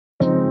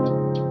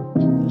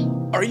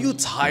Are you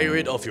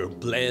tired of your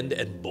bland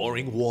and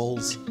boring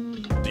walls?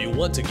 Do you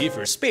want to give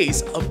your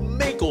space a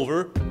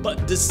makeover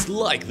but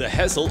dislike the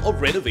hassle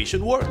of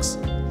renovation works?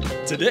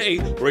 Today,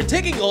 we're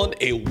taking on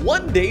a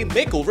one-day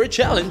makeover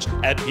challenge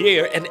at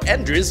Pierre and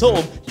Andrea's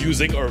home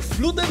using our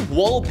fluted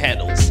wall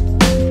panels.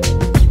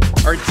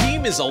 Our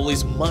team is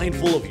always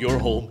mindful of your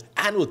home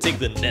and will take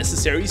the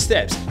necessary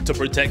steps to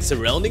protect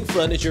surrounding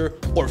furniture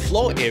or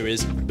floor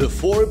areas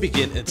before we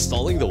begin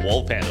installing the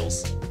wall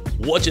panels.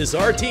 Watch as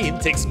our team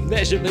takes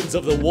measurements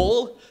of the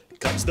wall,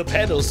 cuts the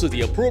panels to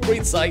the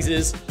appropriate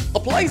sizes,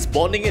 applies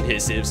bonding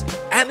adhesives,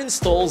 and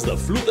installs the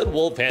fluted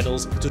wall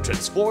panels to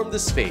transform the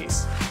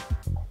space.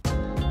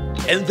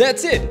 And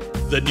that's it!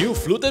 The new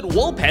fluted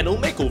wall panel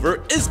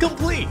makeover is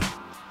complete!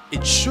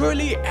 It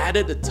surely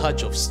added a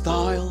touch of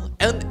style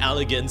and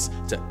elegance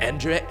to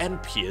Andrea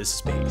and Pierre's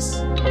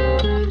space.